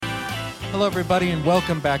Hello, everybody, and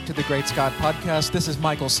welcome back to the Great Scott Podcast. This is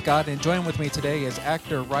Michael Scott, and joining with me today is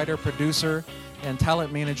actor, writer, producer, and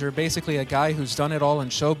talent manager, basically a guy who's done it all in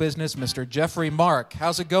show business, Mr. Geoffrey Mark.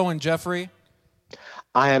 How's it going, Geoffrey?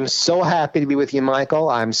 I am so happy to be with you, Michael.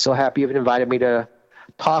 I'm so happy you've invited me to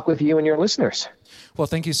talk with you and your listeners. Well,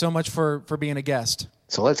 thank you so much for being a guest.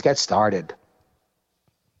 So let's get started.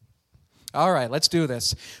 All right, let's do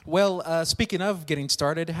this. Well, speaking of getting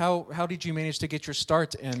started, how did you manage to get your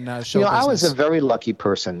start in show business? I was a very lucky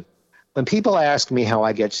person. When people ask me how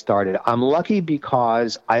I get started, I'm lucky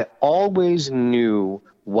because I always knew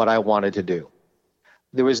what I wanted to do.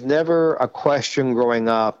 There was never a question growing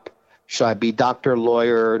up, should I be doctor,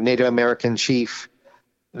 lawyer, Native American chief?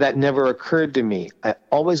 That never occurred to me. I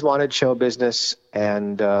always wanted show business,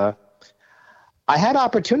 and I had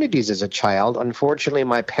opportunities as a child. Unfortunately,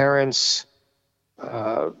 my parents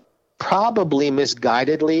probably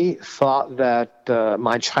misguidedly thought that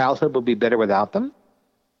my childhood would be better without them.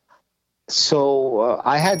 So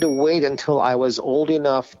I had to wait until I was old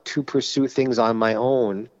enough to pursue things on my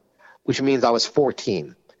own, which means I was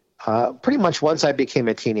 14. Pretty much once I became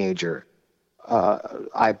a teenager,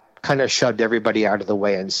 I kind of shoved everybody out of the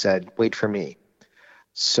way and said, wait for me.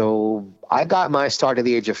 So I got my start at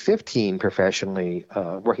the age of 15 professionally,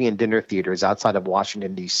 working in dinner theaters outside of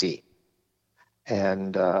Washington, D.C.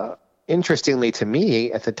 And interestingly to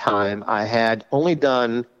me at the time, I had only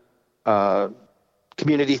done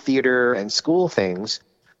community theater and school things,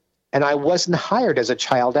 and I wasn't hired as a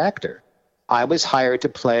child actor. I was hired to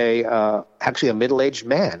play actually a middle-aged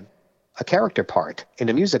man, a character part in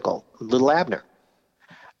a musical, Little Abner.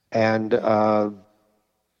 And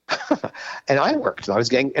and I worked. I was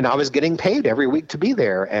getting paid every week to be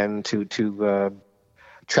there and to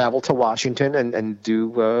travel to Washington and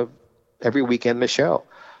do every weekend the show.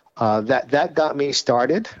 That got me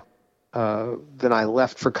started. Then I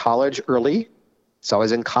left for college early, so I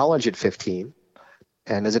was in college at 15.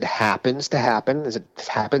 And as it happens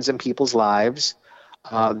in people's lives,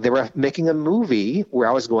 they were making a movie where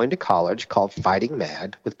I was going to college called Fighting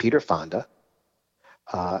Mad with Peter Fonda.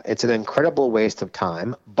 It's an incredible waste of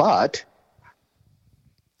time, but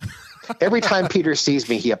every time Peter sees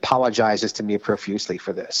me, he apologizes to me profusely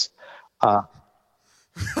for this.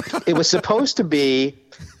 It was supposed to be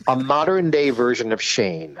a modern-day version of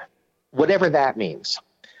Shane, whatever that means.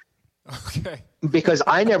 Okay. Because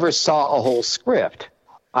I never saw a whole script.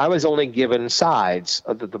 I was only given sides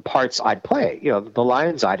of the parts I'd play, the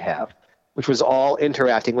lines I'd have, which was all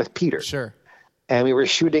interacting with Peter. Sure. And we were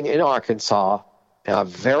shooting in Arkansas in a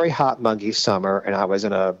very hot, muggy summer, and I was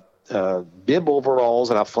in a bib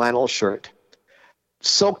overalls and a flannel shirt,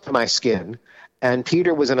 soaked to my skin, and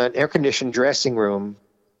Peter was in an air-conditioned dressing room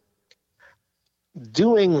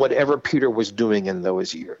doing whatever Peter was doing in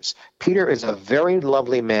those years. Peter is a very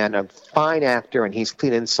lovely man, a fine actor, and he's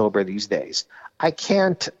clean and sober these days. I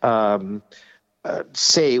can't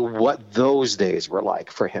say what those days were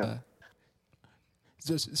like for him.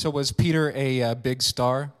 So was Peter a big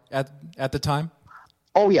star at the time?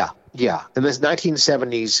 Oh, yeah. In the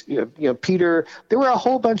 1970s, Peter, there were a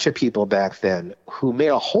whole bunch of people back then who made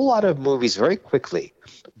a whole lot of movies very quickly.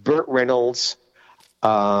 Burt Reynolds,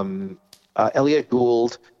 Elliot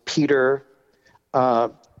Gould, Peter,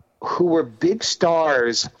 who were big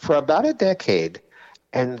stars for about a decade.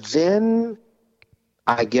 And then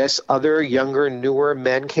I guess other younger, newer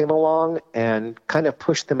men came along and kind of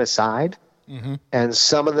pushed them aside. Mm-hmm. And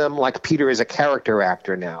some of them, like Peter, is a character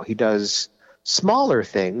actor now. He does smaller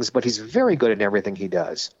things, but he's very good in everything he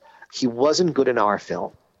does. He wasn't good in our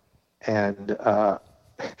film. And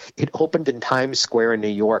it opened in Times Square in New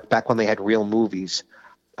York back when they had real movies,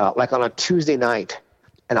 like on a Tuesday night.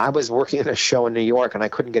 And I was working in a show in New York, and I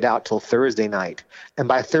couldn't get out till Thursday night. And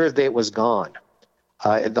by Thursday, it was gone.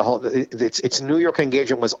 Its New York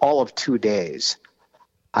engagement was all of 2 days.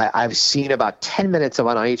 I've seen about 10 minutes of it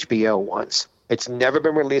on HBO once. It's never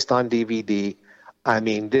been released on DVD. I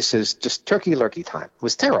mean, this is just turkey-lurkey time. It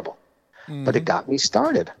was terrible. Mm-hmm. But it got me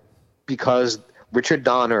started because Richard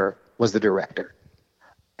Donner was the director.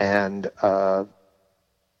 And it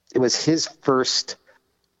was his first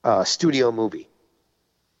studio movie.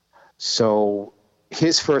 So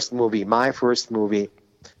his first movie, my first movie,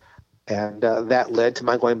 and that led to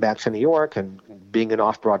my going back to New York and being in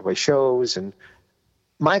off-Broadway shows. And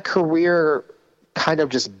my career kind of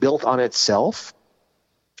just built on itself.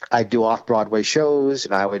 I'd do off-Broadway shows,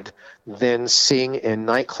 and I would then sing in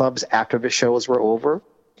nightclubs after the shows were over.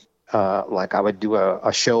 Like I would do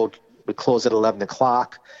a show, would close at 11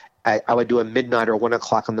 o'clock. I would do a midnight or 1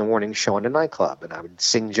 o'clock in the morning show in a nightclub, and I would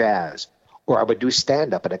sing jazz. Or I would do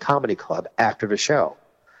stand-up at a comedy club after the show.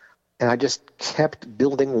 And I just kept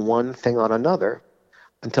building one thing on another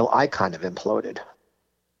until I kind of imploded.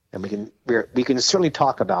 And we can certainly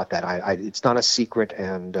talk about that. It's not a secret,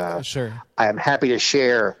 and Sure. I am happy to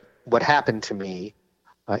share what happened to me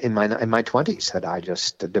in my 20s, that I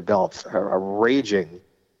just developed a raging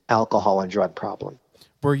alcohol and drug problem.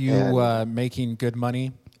 Were you making good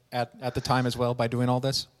money at the time as well by doing all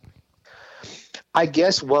this? I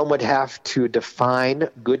guess one would have to define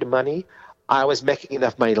good money. I was making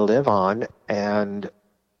enough money to live on, and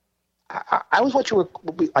I was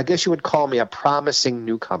I guess you would call me a promising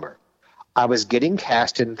newcomer. I was getting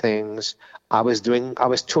cast in things. I was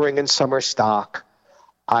touring in summer stock.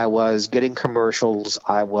 I was getting commercials.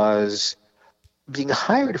 I was being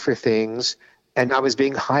hired for things, and I was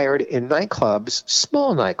being hired in nightclubs,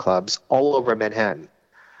 small nightclubs, all over Manhattan.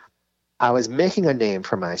 I was making a name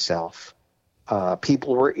for myself.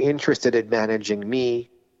 People were interested in managing me.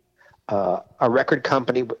 A record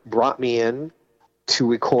company brought me in to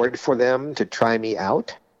record for them, to try me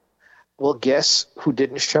out. Well, guess who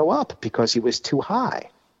didn't show up because he was too high?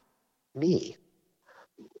 Me.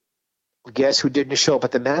 Guess who didn't show up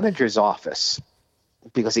at the manager's office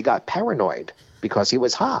because he got paranoid because he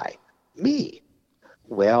was high? Me.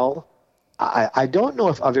 Well, I don't know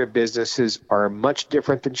if other businesses are much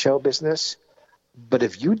different than show business, but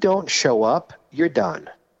if you don't show up, you're done.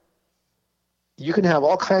 You can have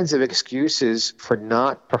all kinds of excuses for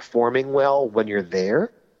not performing well when you're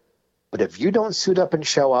there, but if you don't suit up and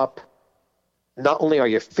show up, not only are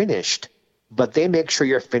you finished, but they make sure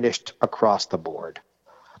you're finished across the board.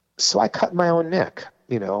 So I cut my own neck.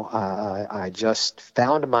 I just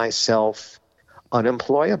found myself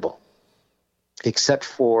unemployable, except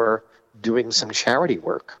for doing some charity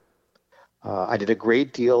work. I did a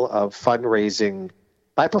great deal of fundraising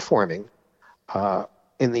by performing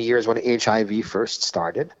in the years when HIV first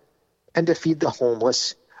started, and to feed the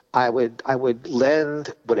homeless, I would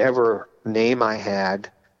lend whatever name I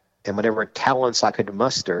had and whatever talents I could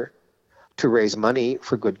muster to raise money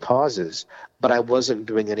for good causes, but I wasn't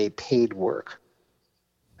doing any paid work.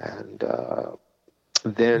 And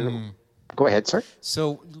then, go ahead, sir.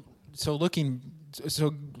 So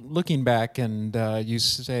looking back, and you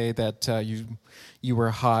say that you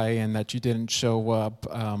were high and that you didn't show up.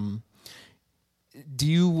 Do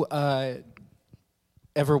you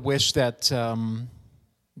ever wish that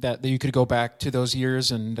that you could go back to those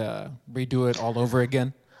years and redo it all over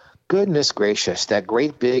again? Goodness gracious, that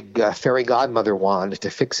great big fairy godmother wand to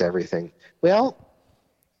fix everything. Well,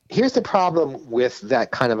 here's the problem with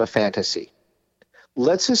that kind of a fantasy.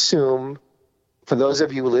 Let's assume, for those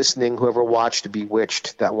of you listening who ever watched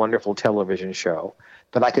Bewitched, that wonderful television show,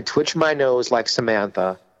 that I could twitch my nose like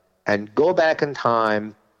Samantha and go back in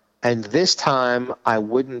time, and this time I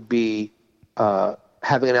wouldn't be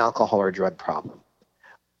having an alcohol or drug problem.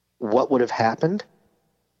 What would have happened?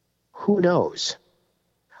 Who knows?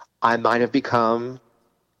 I might have become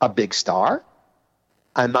a big star.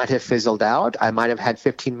 I might have fizzled out. I might have had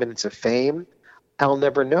 15 minutes of fame. I'll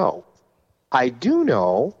never know. I do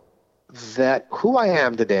know that who I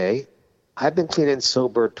am today, I've been clean and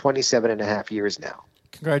sober 27 and a half years now.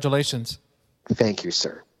 Congratulations. Thank you,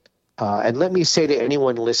 sir. And let me say to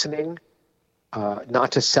anyone listening,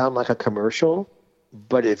 not to sound like a commercial,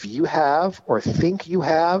 but if you have or think you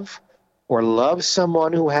have or love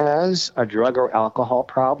someone who has a drug or alcohol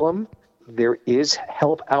problem, there is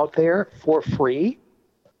help out there for free.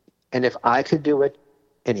 And if I could do it,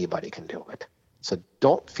 anybody can do it. So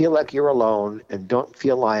don't feel like you're alone, and don't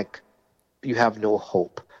feel like you have no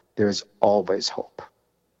hope. There's always hope.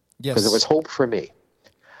 Yes. Because there was hope for me.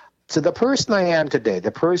 So the person I am today,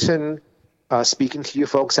 the person speaking to you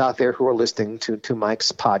folks out there who are listening to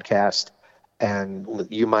Mike's podcast, and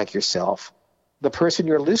you, Mike, yourself, the person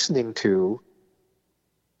you're listening to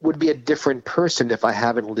would be a different person if I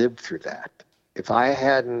haven't lived through that. If I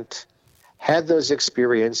hadn't had those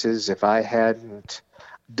experiences, if I hadn't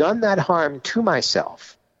done that harm to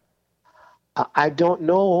myself, I don't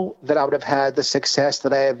know that I would have had the success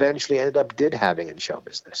that I eventually ended up having in show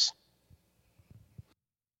business.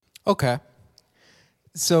 Okay.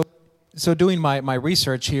 So doing my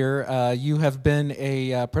research here, you have been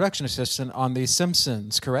a production assistant on The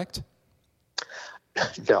Simpsons, correct?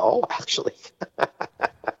 No, actually.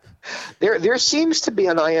 There seems to be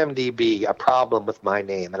on IMDb a problem with my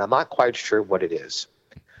name, and I'm not quite sure what it is.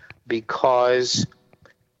 Because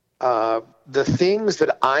the things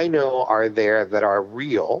that I know are there that are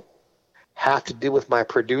real have to do with my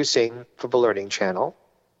producing for the Learning Channel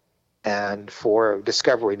and for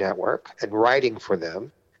Discovery Network and writing for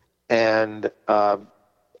them, and a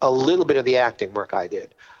little bit of the acting work I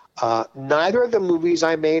did. Neither of the movies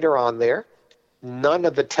I made are on there. none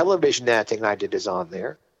of the television acting I did is on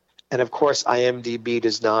there. And of course, IMDb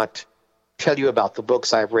does not tell you about the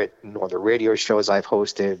books I've written or the radio shows I've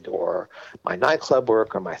hosted or my nightclub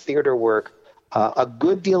work or my theater work. A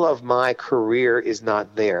good deal of my career is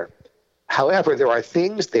not there. However, there are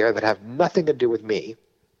things there that have nothing to do with me.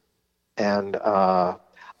 And I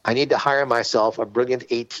need to hire myself a brilliant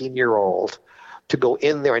 18-year-old to go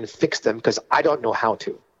in there and fix them because I don't know how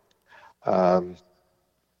to. And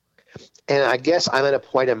I guess I'm at a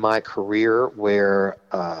point in my career where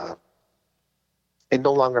it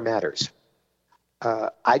no longer matters.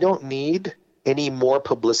 I don't need any more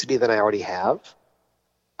publicity than I already have.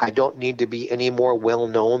 I don't need to be any more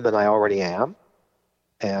well-known than I already am.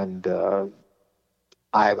 And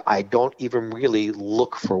I don't even really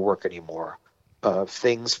look for work anymore.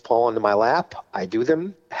 Things fall into my lap. I do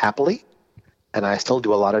them happily. And I still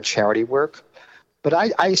do a lot of charity work. But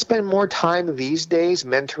I spend more time these days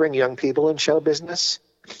mentoring young people in show business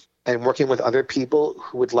and working with other people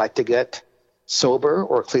who would like to get sober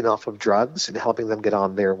or clean off of drugs and helping them get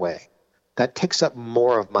on their way. That takes up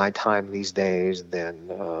more of my time these days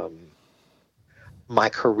than my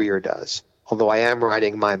career does. Although I am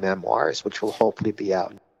writing my memoirs, which will hopefully be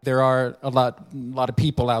out. There are a lot of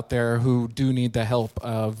people out there who do need the help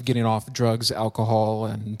of getting off drugs, alcohol,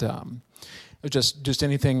 and just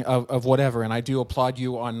anything of whatever. And I do applaud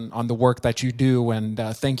you on the work that you do, and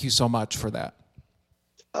thank you so much for that.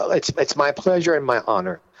 It's my pleasure and my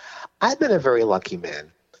honor. I've been a very lucky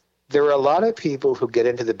man. There are a lot of people who get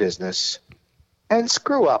into the business and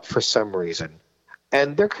screw up for some reason,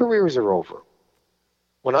 and their careers are over.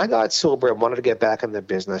 When I got sober and wanted to get back in the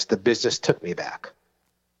business took me back.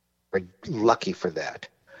 We're lucky for that.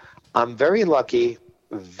 I'm very lucky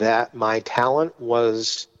that my talent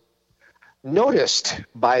was noticed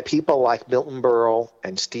by people like Milton Berle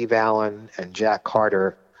and Steve Allen and Jack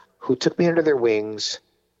Carter, who took me under their wings,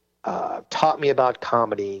 taught me about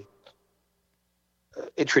comedy,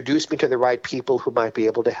 introduced me to the right people who might be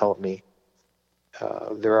able to help me.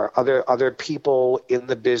 There are other people in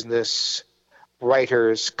the business,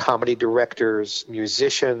 writers, comedy directors,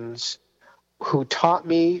 musicians, who taught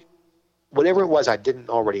me whatever it was I didn't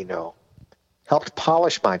already know, helped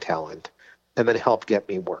polish my talent, and then helped get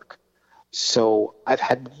me work. So I've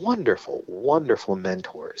had wonderful, wonderful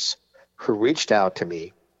mentors who reached out to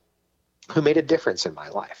me, who made a difference in my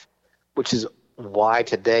life, which is why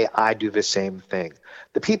today I do the same thing.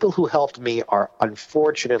 The people who helped me are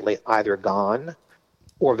unfortunately either gone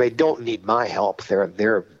or they don't need my help.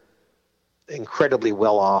 They're incredibly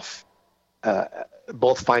well off,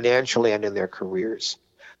 both financially and in their careers.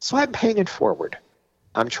 So I'm paying it forward.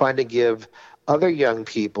 I'm trying to give other young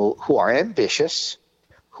people who are ambitious,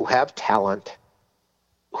 who have talent,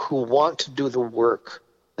 who want to do the work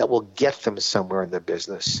that will get them somewhere in the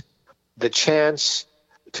business, the chance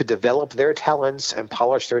to develop their talents and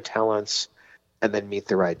polish their talents and then meet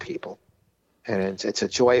the right people. And it's a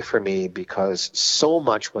joy for me because so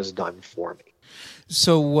much was done for me.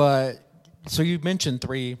 So you mentioned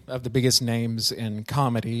three of the biggest names in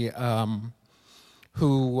comedy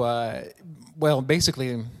who,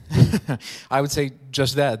 basically, I would say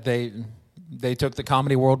just that. They took the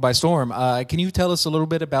comedy world by storm. Can you tell us a little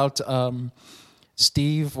bit about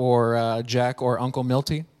Steve or Jack or Uncle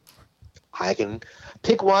Milty? I can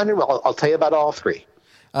pick one, and I'll tell you about all three.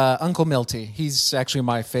 Uncle Milty. He's actually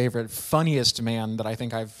my favorite, funniest man that I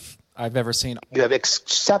think I've ever seen. You have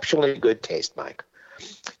exceptionally good taste, Mike.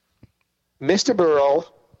 Mr.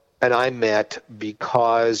 Burrell and I met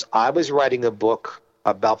because I was writing a book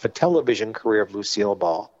about the television career of Lucille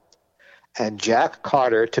Ball. And Jack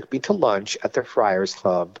Carter took me to lunch at the Friars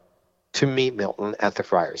Club to meet Milton at the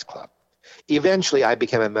Friars Club. Eventually, I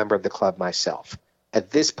became a member of the club myself. At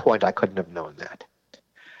this point, I couldn't have known that.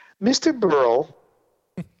 Mr. Burrell,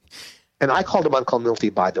 and I called him Uncle Milty,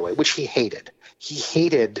 by the way, which he hated. He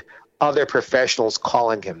hated other professionals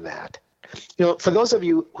calling him that. You know, for those of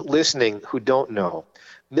you listening who don't know,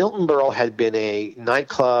 Milton Berle had been a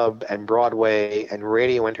nightclub and Broadway and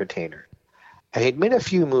radio entertainer. And he'd made a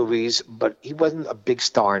few movies, but he wasn't a big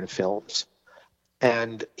star in films.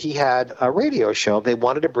 And he had a radio show they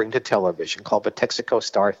wanted to bring to television called the Texaco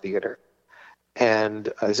Star Theater. And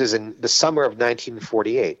this is in the summer of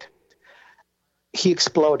 1948. He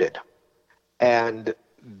exploded. And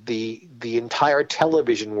the entire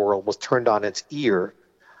television world was turned on its ear.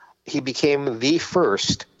 He became the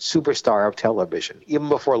first superstar of television, even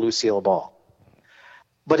before Lucille Ball.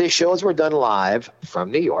 But his shows were done live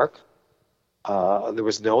from New York. There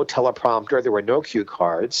was no teleprompter. There were no cue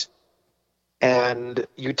cards. And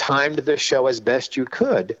you timed the show as best you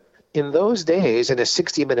could. In those days, in a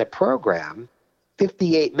 60-minute program,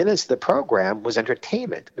 58 minutes of the program was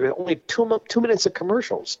entertainment. There were only 2 minutes of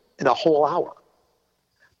commercials in a whole hour.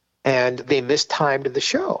 And they mistimed the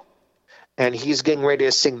show. And he's getting ready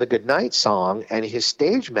to sing the goodnight song, and his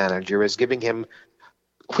stage manager is giving him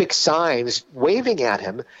quick signs, waving at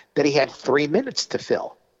him that he had 3 minutes to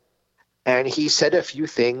fill. And he said a few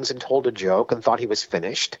things and told a joke and thought he was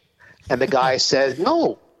finished. And the guy said,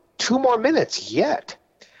 no, 2 more minutes yet.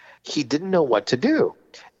 He didn't know what to do.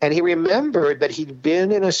 And he remembered that he'd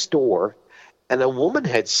been in a store and a woman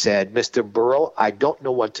had said, Mr. Burrell, I don't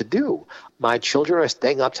know what to do. My children are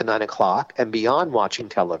staying up to 9 o'clock and beyond watching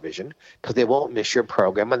television because they won't miss your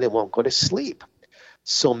program and they won't go to sleep.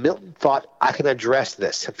 So Milton thought, I can address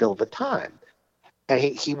this to fill the time. And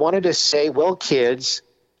he wanted to say, well, kids,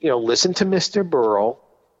 listen to Mr. Burrell.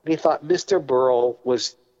 And he thought Mr. Burrell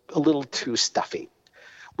was a little too stuffy.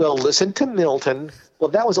 Well, listen to Milton. Well,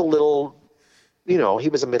 that was a little, he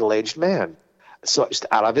was a middle-aged man. So just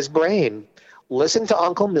out of his brain. Listen to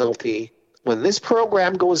Uncle Milty. When this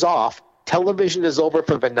program goes off, television is over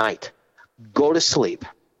for the night. Go to sleep.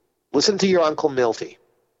 Listen to your Uncle Milty.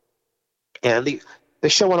 And the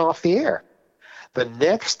show went off the air. The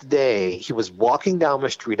next day, he was walking down the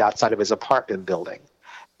street outside of his apartment building,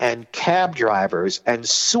 and cab drivers and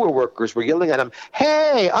sewer workers were yelling at him,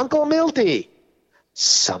 hey, Uncle Milty!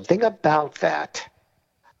 Something about that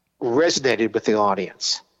resonated with the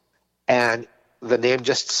audience, and the name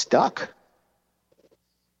just stuck.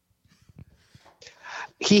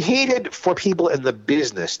 He hated for people in the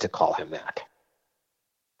business to call him that.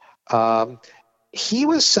 He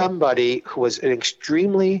was somebody who was an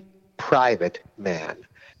extremely private man.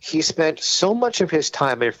 He spent so much of his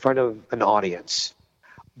time in front of an audience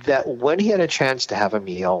that when he had a chance to have a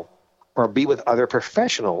meal or be with other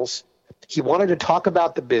professionals, he wanted to talk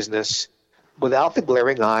about the business without the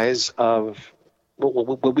glaring eyes of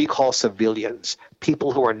what we call civilians,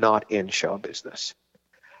 people who are not in show business.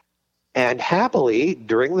 And happily,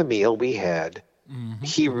 during the meal we had,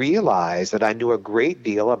 he realized that I knew a great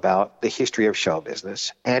deal about the history of show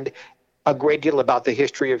business and a great deal about the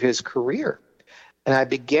history of his career. And I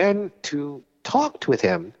began to talk with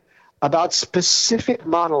him about specific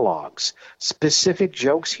monologues, specific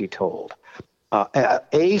jokes he told,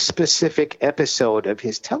 a specific episode of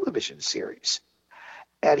his television series.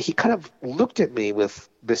 And he kind of looked at me with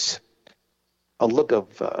a look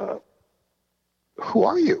of, who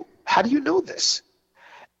are you? How do you know this?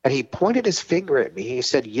 And he pointed his finger at me. He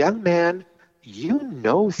said, young man, you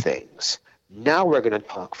know things. Now we're going to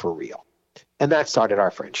talk for real. And that started our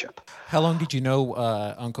friendship. How long did you know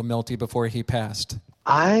Uncle Milty before he passed?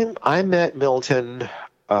 I met Milton,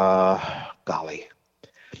 probably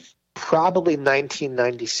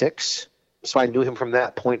 1996. So I knew him from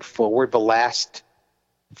that point forward, the last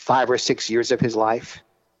 5 or 6 years of his life.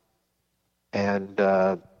 And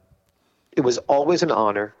it was always an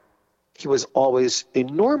honor. He was always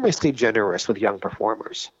enormously generous with young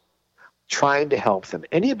performers, trying to help them.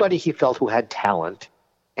 Anybody he felt who had talent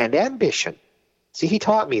and ambition. See, he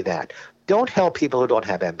taught me that. Don't help people who don't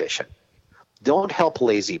have ambition. Don't help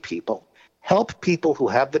lazy people. Help people who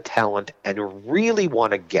have the talent and really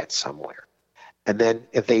want to get somewhere. And then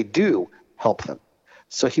if they do, help them.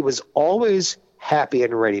 So he was always happy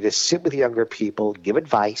and ready to sit with younger people, give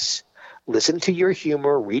advice, listen to your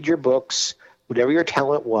humor, read your books, whatever your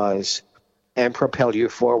talent was, and propel you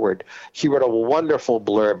forward. He wrote a wonderful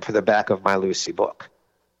blurb for the back of my Lucy book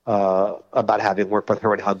about having worked with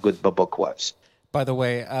her and how good the book was. By the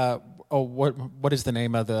way, what is the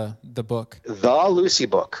name of the book? The Lucy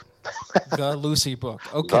Book. The Lucy Book.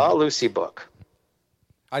 Okay. The Lucy Book.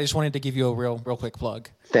 I just wanted to give you a real quick plug.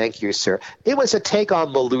 Thank you, sir. It was a take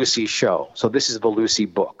on the Lucy show. So this is the Lucy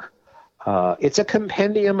Book. It's a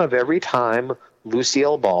compendium of every time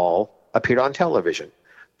Lucille Ball appeared on television,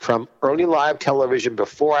 from early live television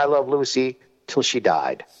before I Love Lucy till she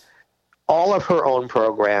died. All of her own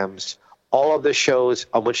programs, all of the shows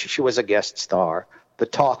on which she was a guest star, the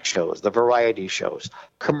talk shows, the variety shows,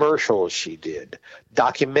 commercials she did,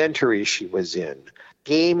 documentaries she was in,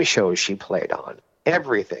 game shows she played on,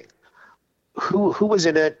 everything. Who was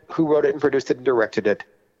in it, who wrote it and produced it and directed it,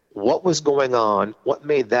 what was going on, what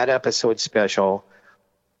made that episode special,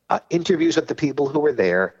 interviews with the people who were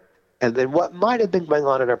there, and then what might have been going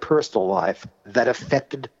on in her personal life that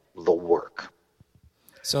affected the work.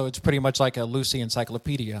 So it's pretty much like a Lucy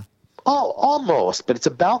encyclopedia. Oh, almost, but it's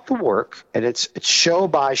about the work, and it's show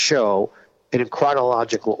by show in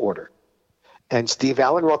chronological order. And Steve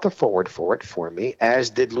Allen wrote the foreword for it for me, as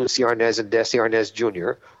did Lucy Arnaz and Desi Arnaz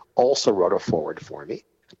Jr. also wrote a foreword for me.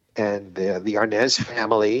 And the Arnaz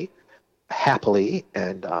family, happily,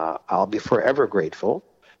 and I'll be forever grateful,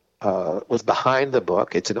 was behind the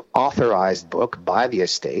book. It's an authorized book by the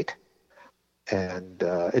estate, and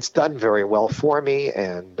it's done very well for me.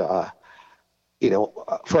 And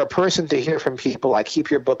for a person to hear from people, I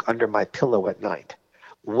keep your book under my pillow at night.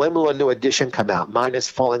 When will a new edition come out? Mine is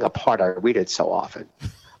falling apart. I read it so often.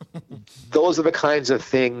 Those are the kinds of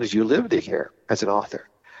things you live to hear as an author.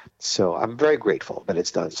 So I'm very grateful that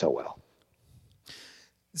it's done so well.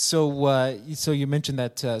 So you mentioned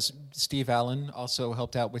that Steve Allen also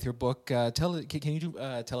helped out with your book. Can you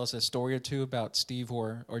tell us a story or two about Steve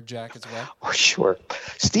or Jack as well? Oh, sure.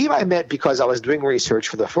 Steve I met because I was doing research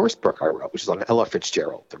for the first book I wrote, which is on Ella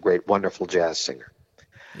Fitzgerald, the great, wonderful jazz singer.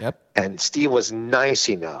 Yep. And Steve was nice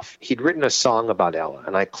enough. He'd written a song about Ella,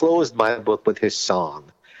 and I closed my book with his song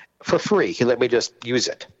for free. He let me just use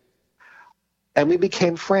it. And we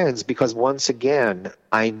became friends because, once again,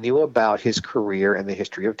 I knew about his career and the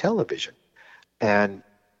history of television. And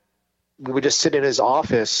we would just sit in his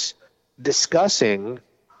office discussing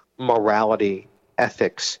morality,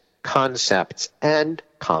 ethics, concepts, and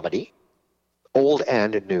comedy, old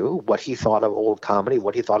and new, what he thought of old comedy,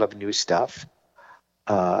 what he thought of new stuff.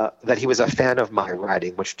 That he was a fan of my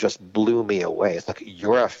writing, which just blew me away. It's like,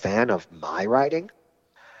 you're a fan of my writing?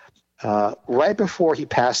 Right before he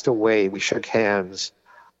passed away, we shook hands.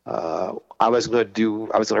 I was going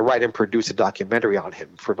to write and produce a documentary on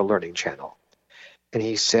him for the Learning Channel. And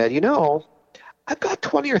he said, I've got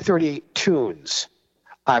 20 or 30 tunes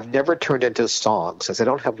I've never turned into songs, as I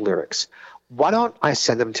don't have lyrics. Why don't I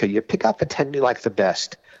send them to you? Pick out the 10 you like the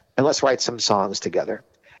best, and let's write some songs together.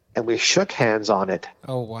 And we shook hands on it.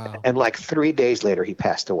 Oh, wow. And like 3 days later, he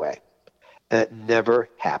passed away. And it never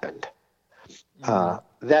happened.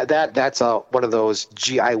 That's one of those,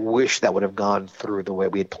 I wish that would have gone through the way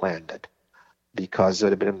we had planned it. Because it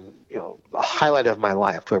would have been, a highlight of my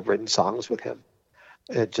life to have written songs with him.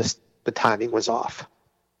 The timing was off.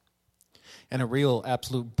 And a real,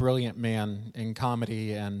 absolute brilliant man in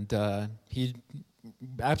comedy. And he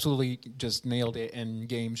absolutely just nailed it in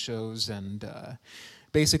game shows and...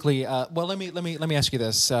 Basically, let me ask you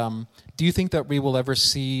this: do you think that we will ever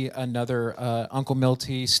see another Uncle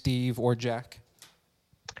Milty, Steve, or Jack?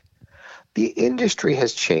 The industry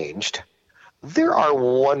has changed. There are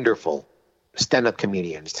wonderful stand-up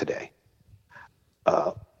comedians today.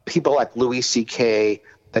 People like Louis C.K.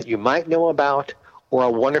 that you might know about, or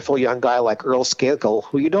a wonderful young guy like Earl Skakel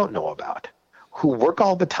who you don't know about, who work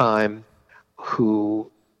all the time,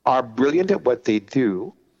 who are brilliant at what they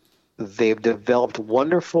do. They've developed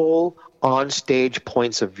wonderful on-stage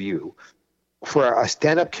points of view. For a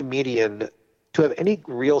stand-up comedian to have any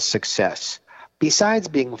real success, besides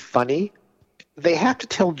being funny, they have to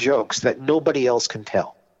tell jokes that nobody else can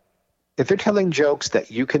tell. If they're telling jokes that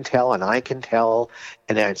you can tell and I can tell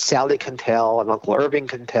and Aunt Sally can tell and Uncle Irving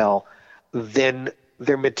can tell, then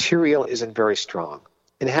their material isn't very strong.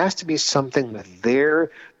 It has to be something with their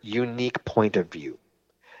unique point of view.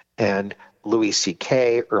 And Louis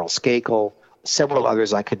C.K., Earl Skakel, several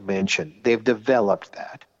others I could mention. They've developed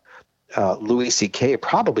that. Louis C.K.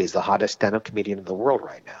 probably is the hottest stand-up comedian in the world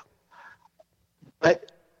right now.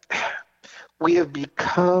 But we have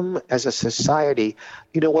become, as a society,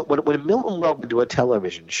 when Milton Love would do a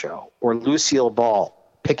television show, or Lucille Ball,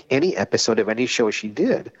 pick any episode of any show she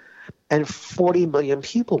did, and 40 million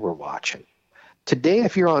people were watching. Today,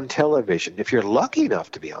 if you're on television, if you're lucky enough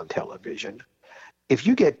to be on television, if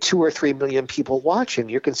you get 2 or 3 million people watching,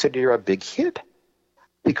 you're considered a big hit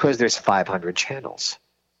because there's 500 channels.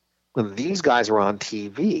 When these guys were on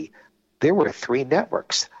TV, there were 3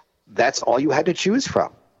 networks. That's all you had to choose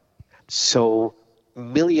from. So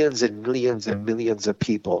millions and millions and millions of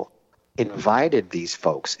people invited these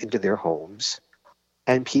folks into their homes,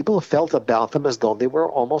 and people felt about them as though they were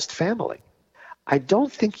almost family. I don't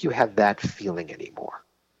think you have that feeling anymore.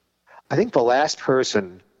 I think the last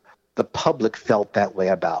person the public felt that way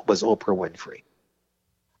about was Oprah Winfrey.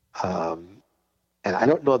 And I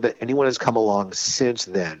don't know that anyone has come along since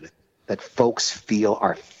then that folks feel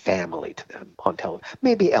are family to them on television.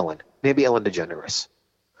 Maybe Ellen DeGeneres.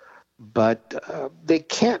 But they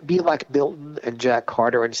can't be like Milton and Jack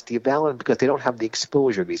Carter and Steve Allen because they don't have the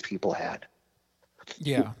exposure these people had.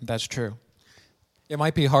 Yeah, that's true. It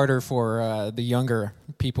might be harder for the younger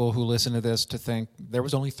people who listen to this to think there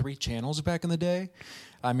was only 3 channels back in the day.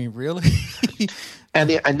 I mean, really?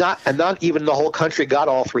 and not even the whole country got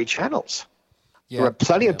all 3 channels. Yeah, there were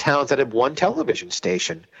plenty of towns that had 1 television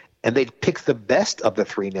station, and they'd pick the best of the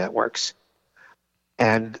 3 networks.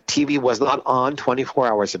 And TV was not on 24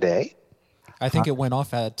 hours a day. I think it went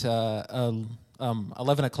off at 11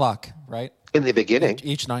 o'clock, right? In the beginning.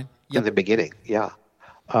 Each night. Yep. In the beginning, yeah.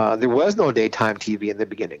 There was no daytime TV in the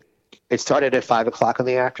beginning. It started at 5 o'clock in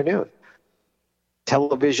the afternoon.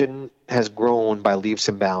 Television has grown by leaps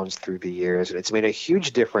and bounds through the years, and it's made a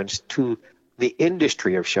huge difference to the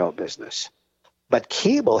industry of show business. But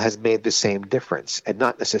cable has made the same difference, and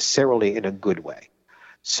not necessarily in a good way.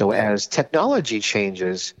 So as technology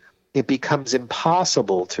changes, it becomes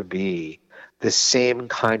impossible to be the same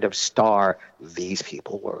kind of star these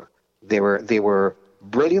people were. They were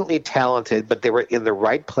brilliantly talented, but they were in the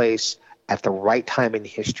right place at the right time in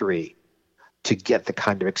history to get the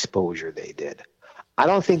kind of exposure they did. I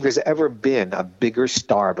don't think there's ever been a bigger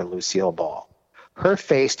star than Lucille Ball. Her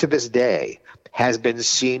face to this day has been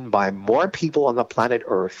seen by more people on the planet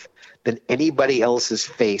Earth than anybody else's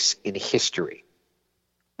face in history.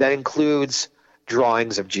 That includes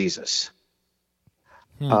drawings of Jesus.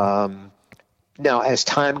 Now, as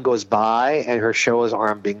time goes by and her shows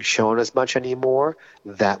aren't being shown as much anymore,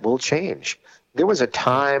 that will change. There was a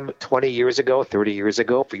time 20 years ago, 30 years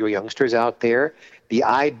ago, for you youngsters out there, the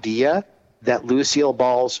idea that Lucille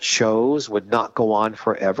Ball's shows would not go on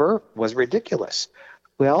forever was ridiculous.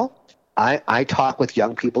 Well, I talk with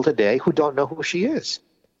young people today who don't know who she is.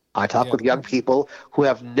 I talk with young people who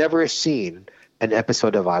have never seen an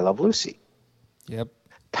episode of I Love Lucy. Yep.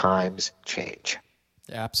 Times change.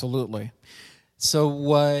 Absolutely. So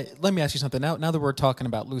let me ask you something. Now that we're talking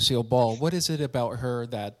about Lucille Ball, what is it about her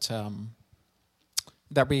that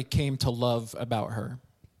we came to love about her?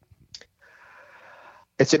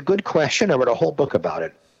 It's a good question. I wrote a whole book about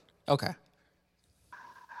it. Okay.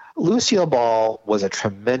 Lucille Ball was a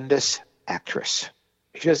tremendous actress.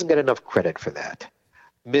 She doesn't get enough credit for that.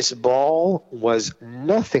 Miss Ball was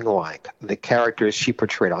nothing like the characters she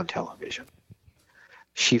portrayed on television.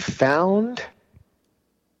 She found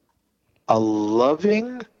a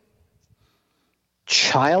loving,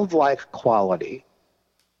 childlike quality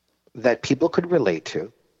that people could relate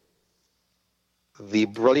to. The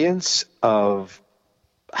brilliance of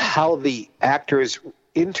how the actors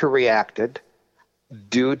interreacted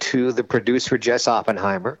due to the producer Jess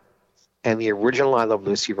Oppenheimer and the original I Love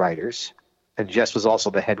Lucy writers, and Jess was also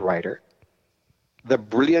the head writer. The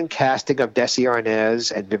brilliant casting of Desi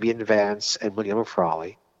Arnaz and Vivian Vance and William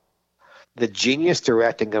Frawley. The genius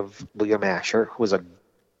directing of William Asher, who was a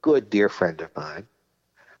good dear friend of mine.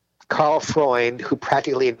 Carl Freund, who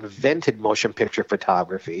practically invented motion picture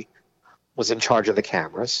photography, was in charge of the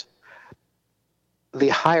cameras. They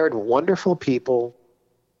hired wonderful people.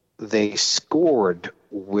 They scored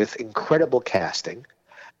with incredible casting.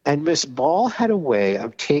 And Miss Ball had a way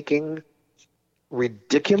of taking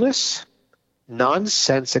ridiculous,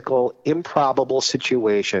 nonsensical, improbable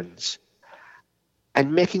situations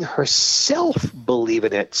and making herself believe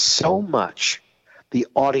in it so much the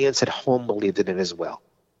audience at home believed in it as well.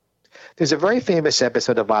 There's a very famous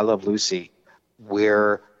episode of I Love Lucy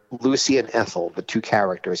where Lucy and Ethel, the two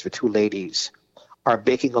characters, the two ladies, are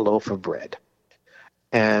baking a loaf of bread.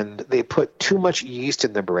 And they put too much yeast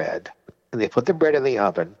in the bread, and they put the bread in the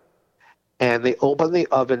oven, and they open the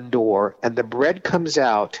oven door, and the bread comes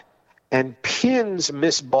out and pins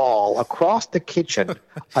Miss Ball across the kitchen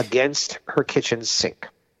against her kitchen sink.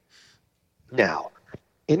 Now,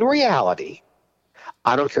 in reality,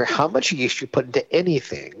 I don't care how much yeast you put into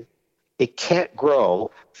anything, it can't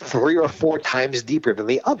grow 3 or 4 times deeper than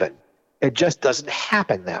the oven. It just doesn't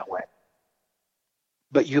happen that way.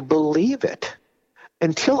 But you believe it.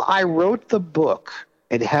 Until I wrote the book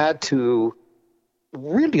and had to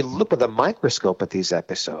really look with a microscope at these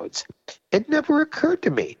episodes, it never occurred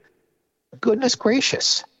to me. Goodness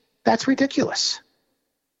gracious, that's ridiculous.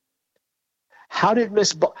 How did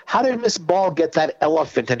Miss Ball get that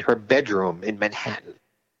elephant in her bedroom in Manhattan?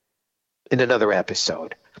 In another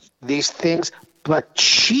episode. These things, but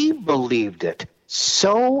she believed it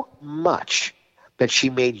so much that she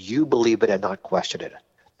made you believe it and not question it.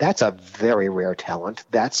 That's a very rare talent.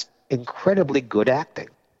 That's incredibly good acting.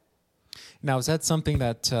 Now, is that something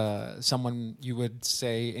that someone you would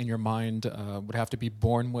say in your mind would have to be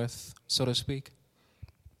born with, so to speak?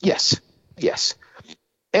 Yes.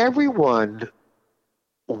 Everyone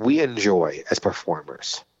we enjoy as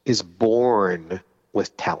performers is born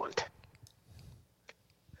with talent.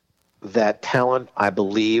 That talent, I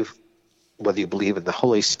believe, whether you believe in the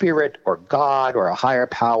Holy Spirit or God or a higher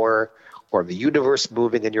power or the universe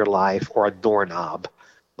moving in your life or a doorknob,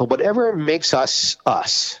 but whatever makes us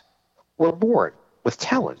us, we're born with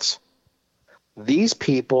talents. These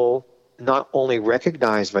people not only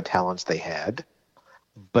recognized the talents they had,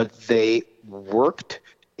 but they worked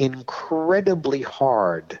incredibly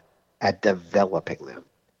hard at developing them.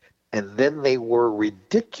 And then they were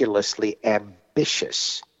ridiculously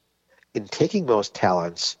ambitious in taking those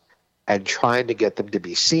talents and trying to get them to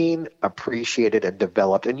be seen, appreciated, and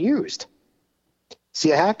developed and used. So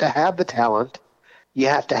you have to have the talent. You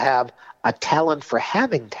have to have a talent for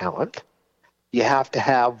having talent. You have to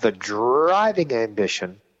have the driving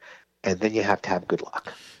ambition, and then you have to have good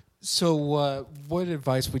luck. So what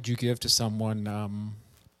advice would you give to someone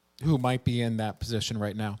who might be in that position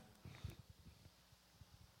right now?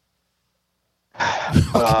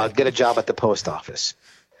 Get a job at the post office.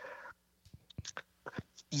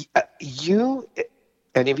 You,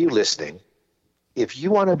 any of you listening, if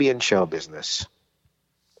you want to be in show business,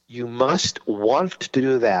 you must want to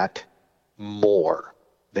do that more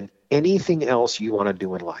than anything else you want to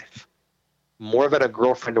do in life. More than a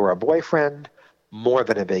girlfriend or a boyfriend, more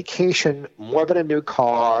than a vacation, more than a new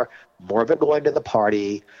car, more than going to the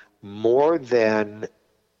party, more than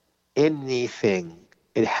anything.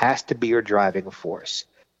 It has to be your driving force.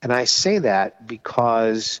 And I say that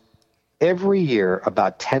because every year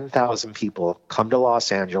about 10,000 people come to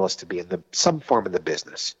Los Angeles to be in some form of the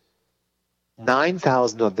business.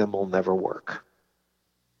 9,000 of them will never work.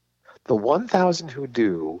 The 1,000 who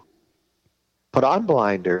do put on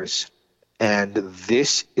blinders, and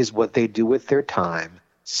this is what they do with their time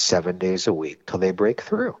 7 days a week till they break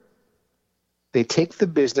through. They take the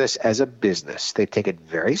business as a business. They take it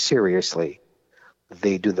very seriously.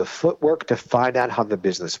 They do the footwork to find out how the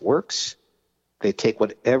business works. They take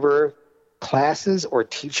whatever classes or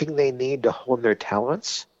teaching they need to hone their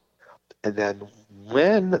talents. And then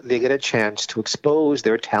when they get a chance to expose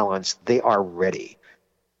their talents, they are ready.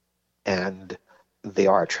 And they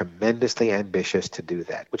are tremendously ambitious to do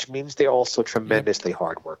that, which means they're also tremendously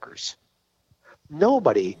hard workers.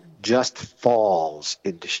 Nobody just falls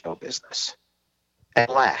into show business and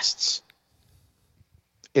lasts.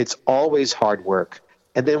 It's always hard work.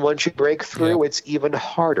 And then once you break through, it's even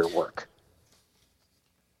harder work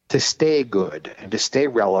to stay good and to stay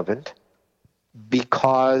relevant,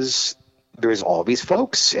 because there's all these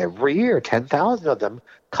folks every year, 10,000 of them,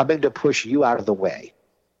 coming to push you out of the way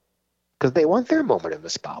because they want their moment in the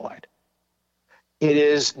spotlight. It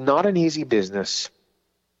is not an easy business.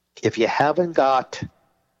 If you haven't got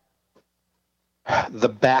the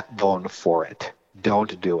backbone for it,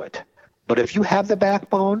 don't do it. But if you have the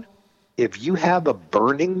backbone, if you have a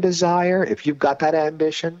burning desire, if you've got that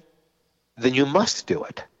ambition, then you must do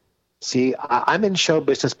it. See, I'm in show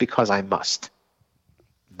business because I must.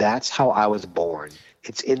 That's how I was born.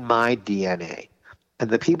 It's in my DNA. And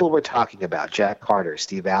the people we're talking about, Jack Carter,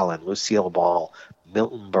 Steve Allen, Lucille Ball,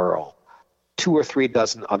 Milton Berle, 2 or 3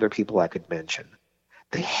 dozen other people I could mention,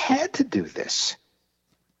 they had to do this.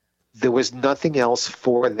 There was nothing else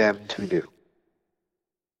for them to do.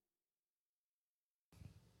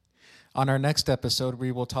 On our next episode,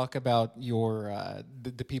 we will talk about your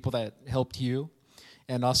the people that helped you,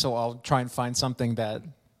 and also I'll try and find something that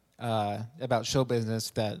about show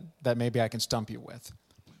business that maybe I can stump you with.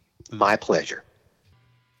 My pleasure.